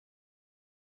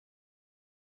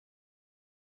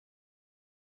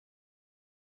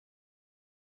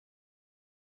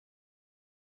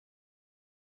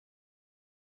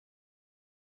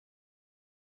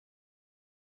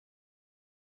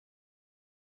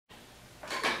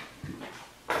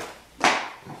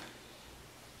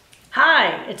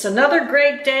Hi, it's another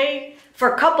great day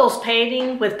for couples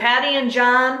painting with Patty and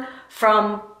John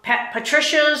from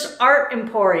Patricia's Art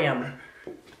Emporium.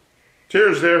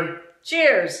 Cheers there.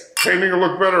 Cheers. Painting will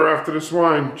look better after this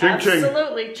wine. Ching ching.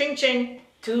 Absolutely, ching ching.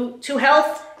 To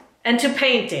health and to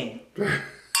painting.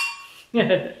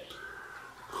 That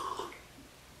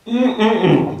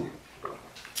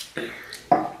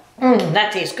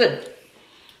tastes good.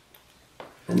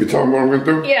 Let me tell them what I'm going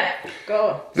to do? Yeah,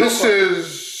 go. This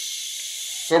is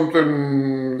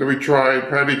something that we tried,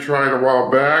 Patty tried a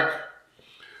while back.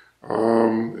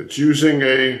 It's using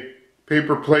a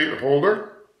paper plate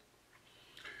holder.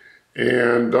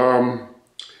 And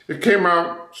it came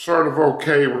out sort of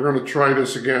okay. We're going to try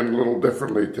this again a little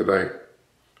differently today.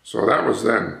 So that was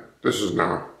then. This is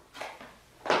now.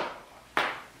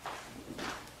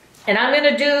 And I'm going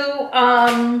to do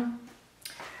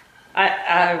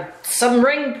some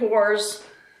ring pours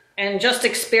and just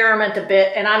experiment a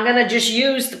bit. And I'm going to just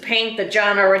use the paint that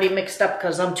John already mixed up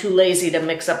because I'm too lazy to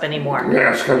mix up anymore.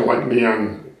 Yeah, it's kind of like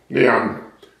neon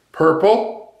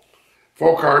purple,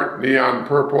 folk art neon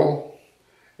purple,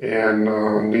 and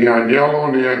neon yellow,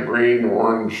 neon green,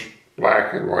 orange,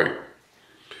 black, and white.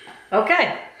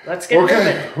 Okay, let's get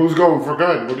moving. Who's going for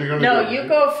good? What are you going to do? No, you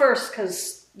go first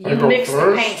because you mix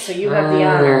the paint, so you have the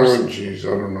honors. Oh, jeez, I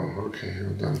don't know. Okay,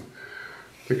 I'm done.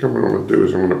 I think what I'm going to do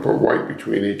is I'm going to put white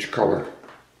between each color.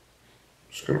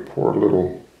 Just going to pour a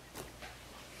little.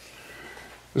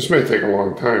 This may take a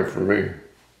long time for me.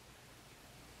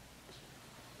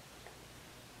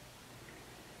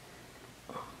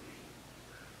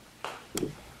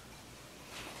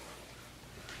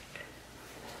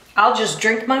 I'll just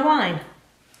drink my wine.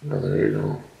 Oh, there you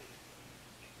go.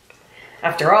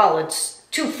 After all, it's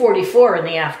 2:44 in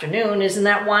the afternoon. Isn't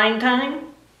that wine time?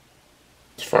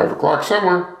 It's 5 o'clock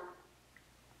somewhere.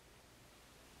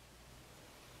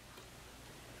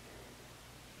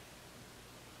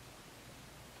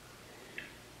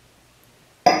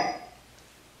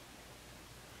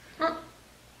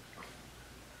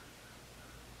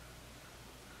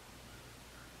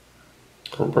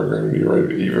 Hope I'm going to be right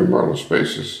at even amount of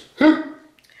spaces. I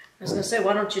was going to say,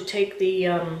 why don't you take the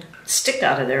stick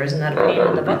out of there? Isn't that a pain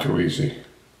in the butt? That would be too easy.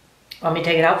 Want me to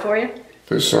take it out for you?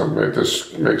 This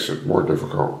makes it more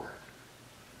difficult.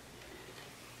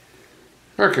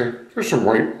 Okay, there's some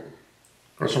white.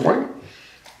 Got some white?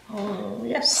 Oh,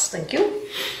 yes, thank you.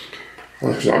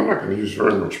 Well, I'm not going to use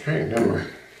very much paint, am I?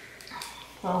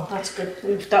 Well, that's good.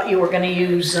 We thought you were going to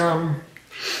use a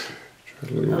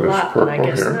lot, but I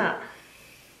guess here. not.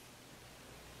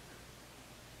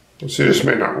 See, this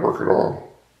may not work at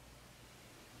all.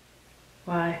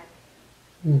 Why?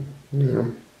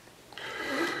 Yeah.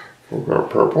 We'll go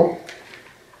purple.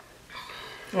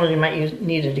 Well, you might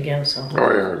need it again, so.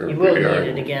 Oh, yeah. You will need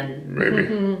it again. Maybe.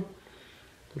 A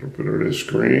little bit of this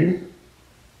green.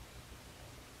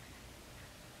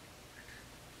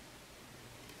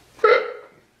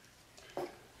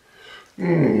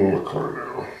 What color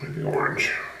now? Maybe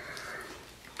orange.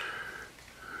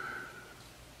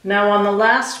 Now, on the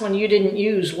last one, you didn't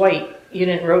use white. You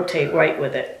didn't rotate white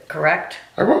with it, correct?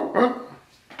 I won't. What?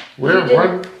 Where?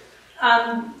 What?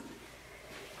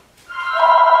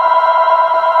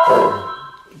 Oh,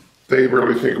 they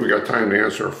really think we got time to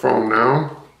answer a phone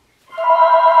now?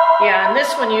 Yeah, and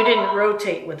this one you didn't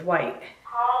rotate with white.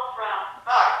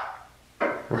 Boy,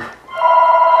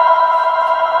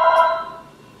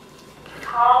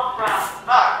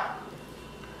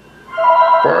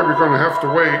 we're going to have to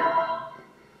wait.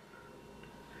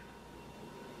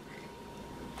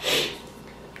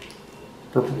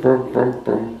 Purple,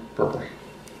 purple.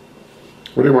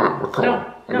 What do you want? What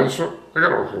color? No. This one? I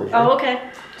got all colors. Oh,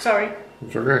 okay. Sorry.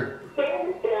 It's okay.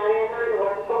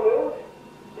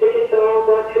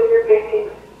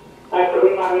 I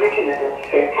believe I'm making it. That's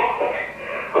fantastic.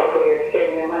 Hopefully you're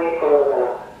saving the money for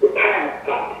the retirement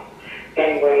fund.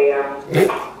 Anyway,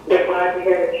 just glad to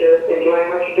hear that you're enjoying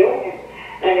what you're doing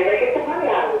and you're making some money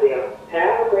out of the deal.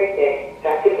 Have a great day.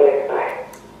 Talk to you later. Bye.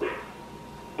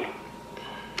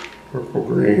 Purple,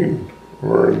 green,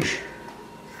 orange.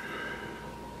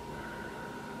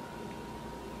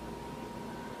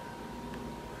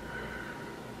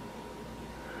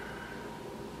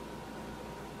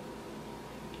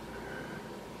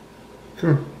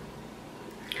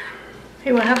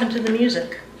 Hey, what happened to the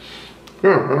music? Oh,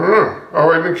 I don't know.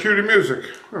 Oh, I didn't cue the music.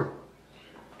 Huh.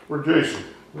 Where's Jason?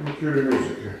 Let me cue the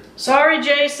music here. Sorry,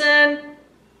 Jason.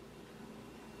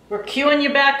 We're queuing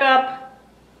you back up.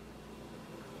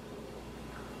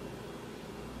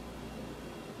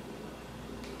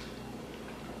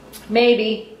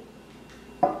 Maybe.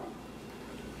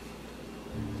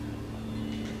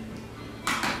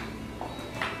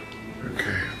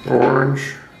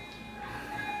 Orange,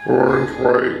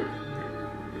 white,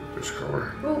 this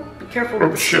color. Oh, be careful.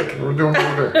 Oh shit, we're doing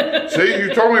over there. See,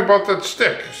 you told me about that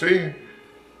stick, see?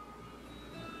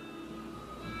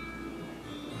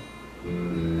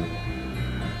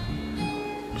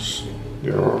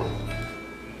 Yellow.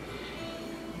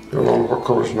 Yellow, what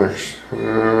color's next?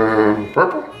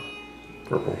 Purple?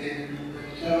 Purple.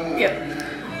 Yep.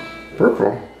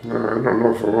 Purple? No, I don't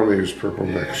know if I want to use purple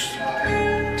next.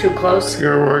 Too close?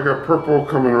 Yeah, well, I got purple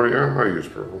coming right now. I'll use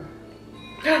purple.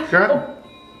 God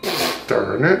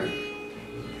darn it.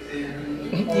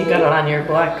 You got it on your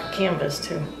black canvas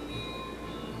too.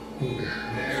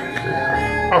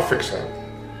 Okay. I'll fix that.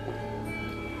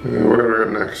 And then what do I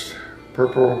got next?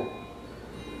 Purple,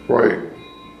 white,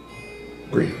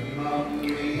 green.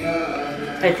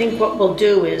 I think what we'll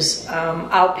do is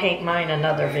I'll paint mine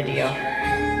another video.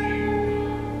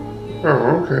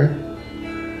 Oh, okay.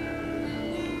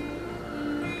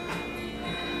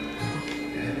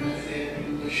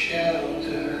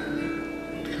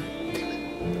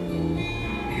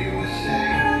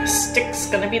 Stick's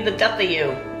gonna be the death of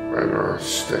you. I know,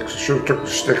 sticks. I should have took the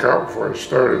stick out before I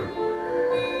started.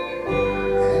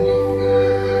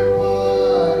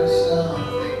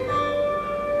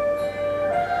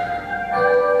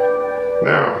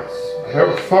 Now, I have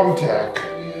a thumbtack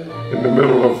in the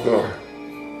middle of the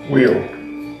wheel,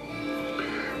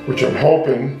 which I'm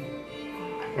hoping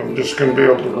I'm just going to be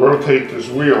able to rotate this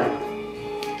wheel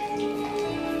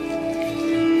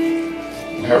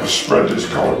and have spread these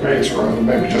color paints around and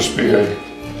maybe just be a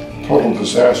total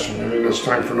disaster. Maybe it's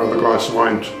time for another glass of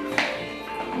wine.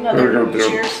 Another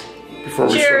cheers. Before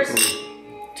we Cheers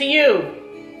start to you.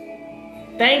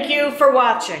 Thank you for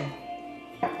watching.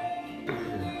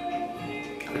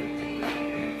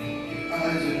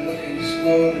 Eyes are looking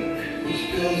slowly. These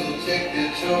pills will take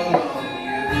their toll on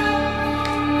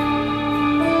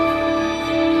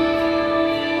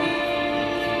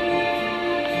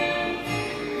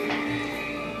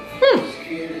you.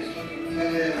 Skin is looking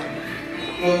pale.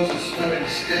 Clothes are smelling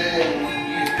stale.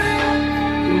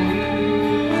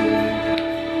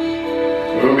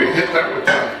 Let me hit that with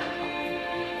that.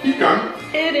 You done?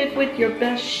 Hit it with your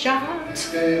best shot.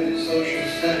 Failed in social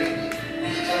settings.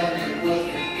 It's time to worth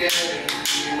forgetting.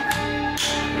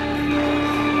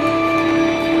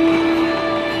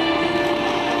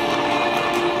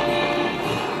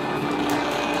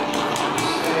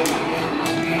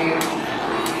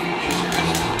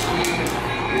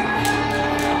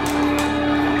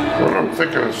 What I'm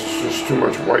thinking is just too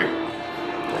much white.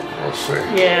 Let's see.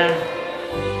 Yeah.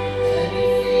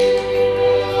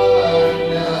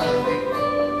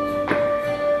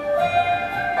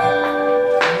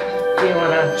 Do you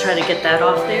want to try to get that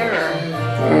off there, or?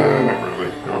 Not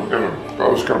really. I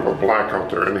was gonna put black out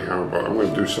there anyhow, but I'm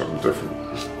gonna do something different.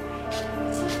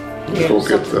 You Go do get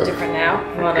something the. different now?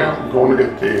 You want Yeah, I'm going to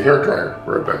get the hairdryer.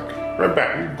 Right back. Right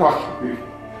back. You can talk to me.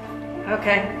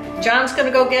 Okay. John's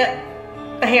gonna go get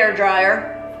a hair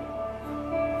dryer.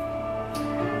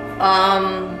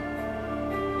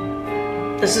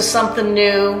 This is something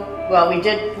new. Well, we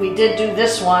did do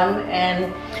this one,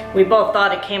 and we both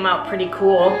thought it came out pretty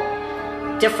cool,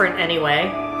 different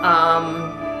anyway.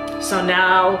 So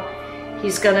now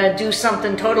he's gonna do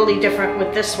something totally different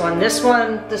with this one. This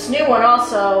new one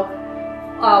also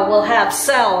will have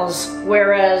cells,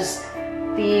 whereas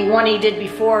the one he did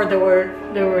before there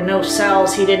were no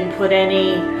cells. He didn't put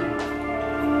any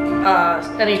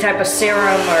type of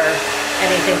serum or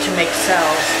anything to make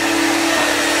cells.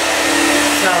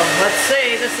 So let's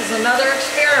see, this is another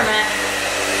experiment,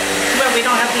 but we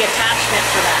don't have the attachment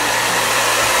for that.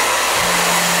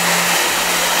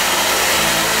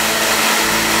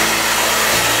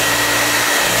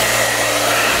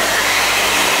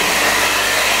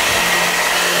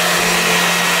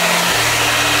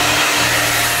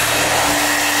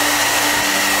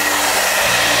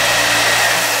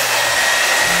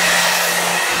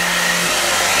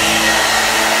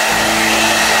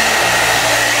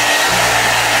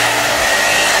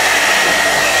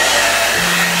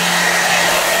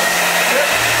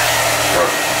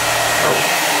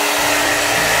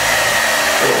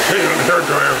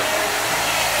 Hairdryer.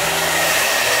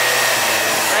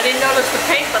 I didn't notice the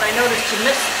paint, but I noticed you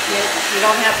missed it. You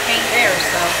don't have paint there,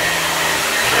 so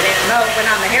I didn't know it went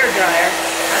on the hairdryer.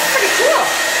 That's pretty cool.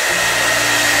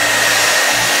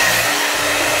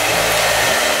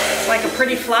 It's like a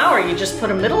pretty flower. You just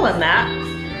put a middle in that.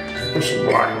 Put some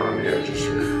black on the edges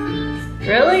here.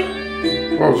 Really?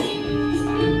 Well,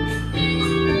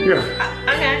 yeah.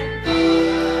 Okay.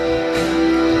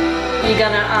 You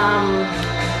gonna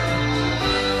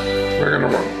We're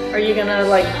gonna run. Are you gonna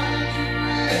like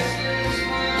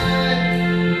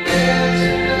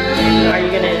Are you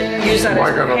gonna use that Am I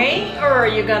as gonna- paint, or are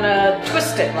you gonna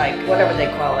twist it like whatever they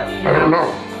call it? I don't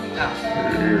know.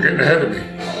 Oh. You're getting ahead of me.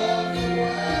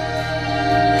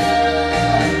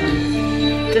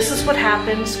 This is what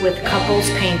happens with couples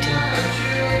painting.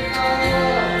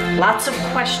 Lots of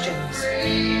questions,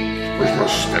 Where's my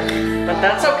stick? but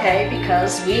that's okay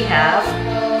because we have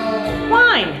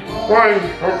wine. Wine.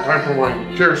 Oh, time for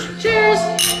wine. Cheers. Cheers.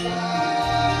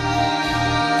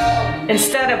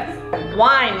 Instead of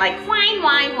wine, like wine,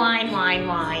 wine, wine, wine,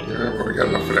 wine. Yeah, well, we got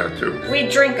enough of that too. We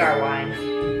drink our wine.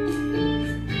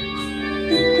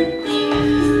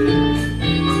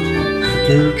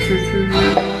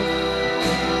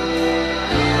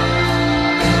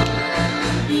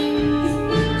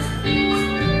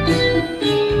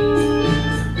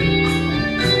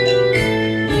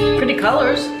 Pretty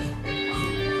colors.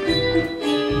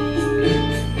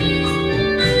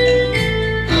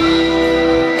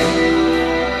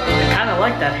 I kind of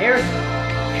like that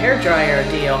hair dryer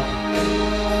deal.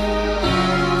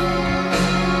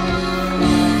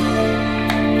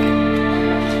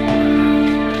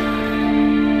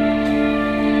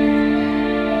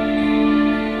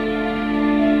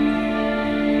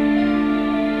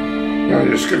 Yeah,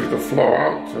 just get it to flow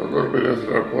out a little bit into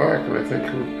that black, and I think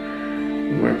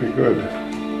it might be good.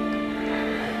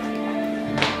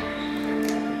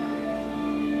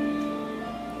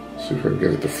 See if I can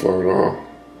get it to flow at all.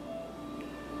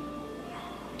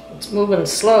 It's moving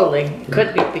slowly.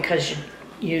 Could be because you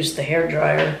used the hair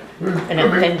dryer and it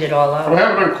thinned it all I out.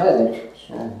 have it on cold,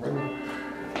 so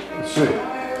let's see.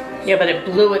 Yeah, but it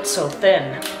blew it so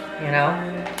thin, you know?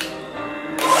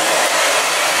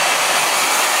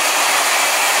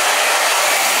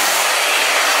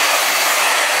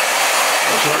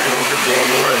 That's right, you don't get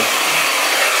blown away.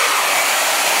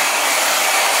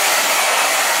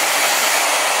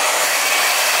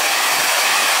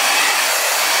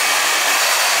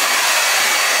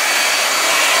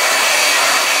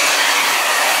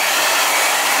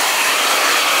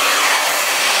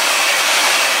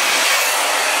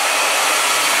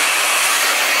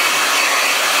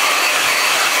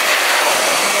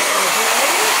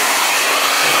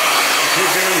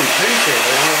 Can't get any paint there.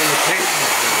 They don't have any paint.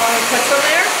 Want to put some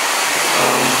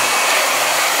there?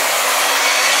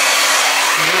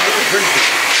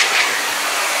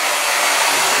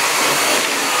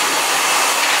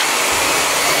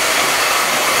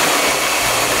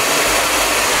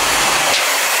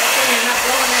 Hopefully you're not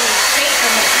blowing any paint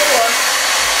on the floor,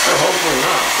 Hopefully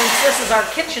not. since this is our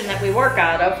kitchen that we work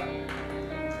out of.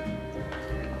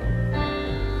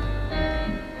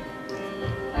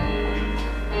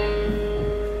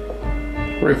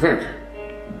 What do you think?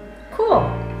 Cool.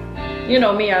 You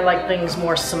know me, I like things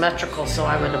more symmetrical, so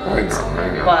I would have I put know, some. I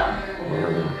know. But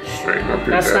Straighten up your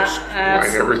That's not- desk.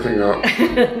 that's- Line everything up.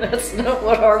 that's not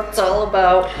what art's all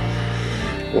about.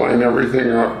 Line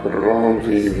everything up, put it all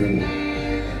even.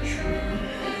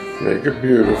 Make it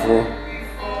beautiful.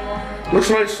 Looks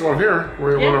nice on here.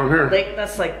 Where you went on here.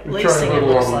 That's like You try lacing, a it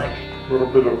little, looks like. little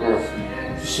bit of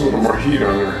just a little more heat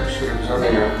on there. See what's on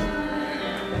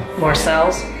there. More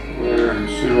cells. Yeah,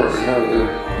 see what we have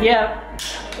there. Yeah.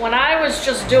 When I was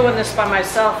just doing this by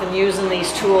myself and using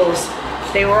these tools,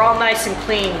 they were all nice and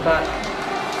clean, but,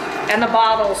 and the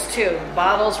bottles too. The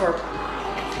bottles were,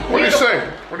 What are you saying?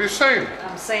 What are you saying?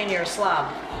 I'm saying you're a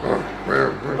slob. Oh, well,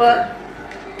 okay. But,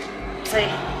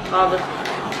 say, all the,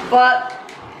 but,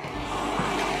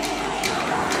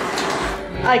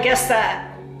 I guess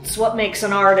that's what makes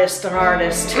an artist an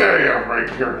artist. Yeah, right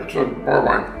here. It's a more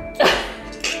wine.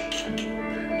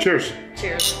 Cheers.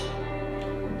 Cheers.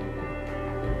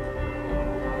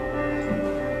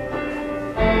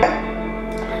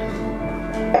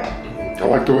 I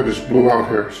like the way this blew out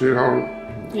here. See how?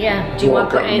 Yeah, do you want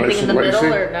to put Got anything nice in the and middle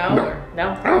lacy? or no? No. Or no?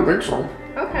 I don't think so.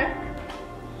 Okay.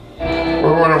 What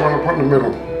do I want to put in the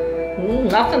middle?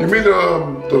 Nothing. Give me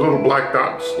the little black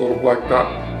dots, little black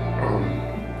dot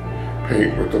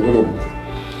paint with the little.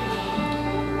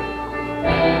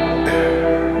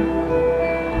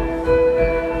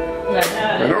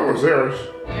 I know it was theirs.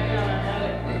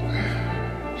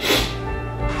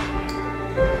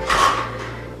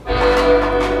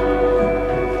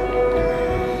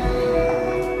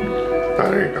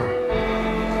 There you go.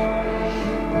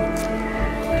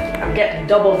 I'm getting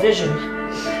double vision.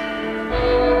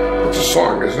 It's a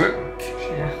song, isn't it?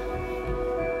 Yeah.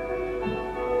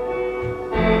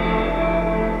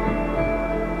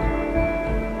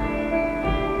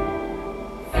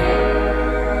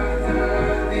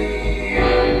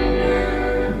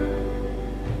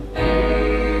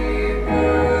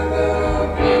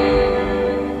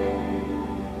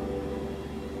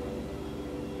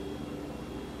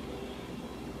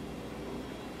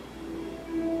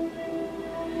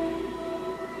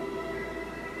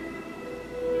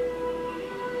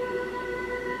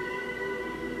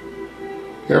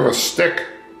 You have a stick.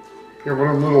 You have one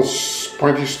of them little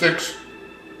pointy sticks.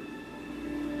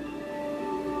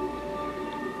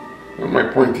 And my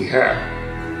pointy hat.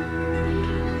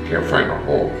 Can't find a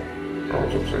hole. Oh,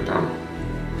 it's upside down.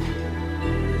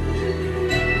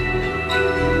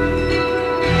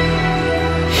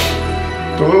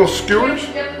 The little skewers?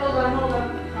 Yep, hold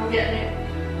on. I'm getting it.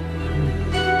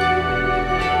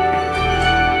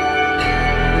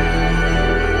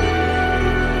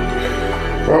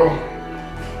 Well,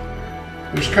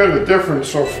 there's kind of a difference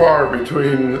so far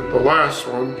between the last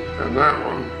one and that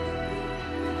one.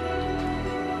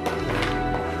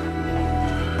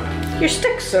 Your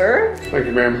stick, sir. Thank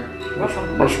you, ma'am.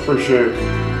 Welcome. Much appreciated.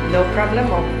 No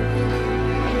problemo.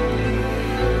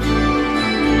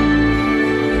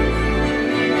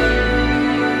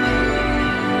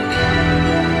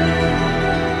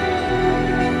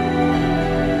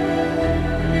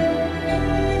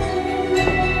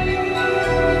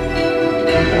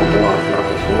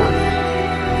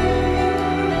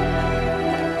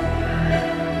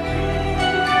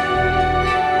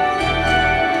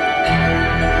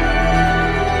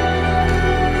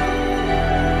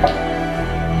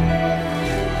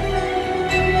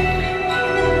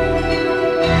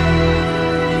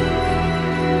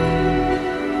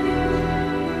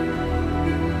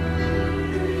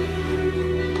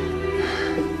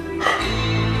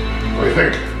 What do you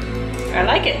think? I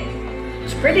like it.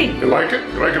 It's pretty. You like it?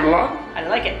 You like it a lot? I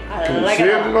like it. Can you like see it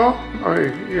it a at lot. all?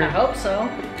 I hope so.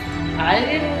 I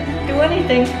didn't do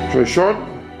anything. Should I show it?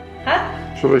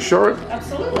 Huh? Should I show it?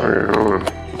 Absolutely. Okay, hold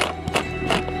on.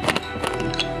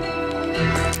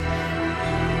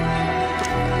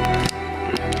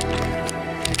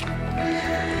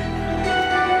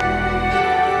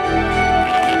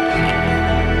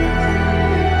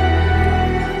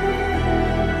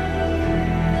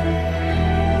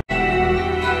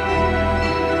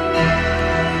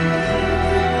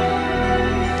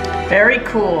 Very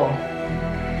cool.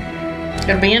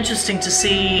 It'll be interesting to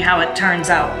see how it turns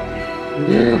out.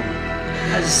 Yeah.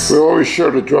 As We always show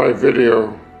the dry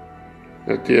video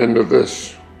at the end of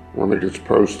this when it gets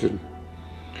posted.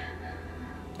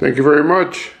 Thank you very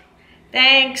much.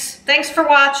 Thanks. Thanks for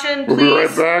watching. We'll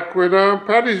Please. be right back with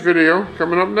Patty's video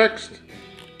coming up next.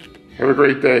 Have a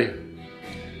great day.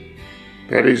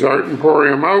 Patty's Art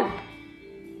Emporium out.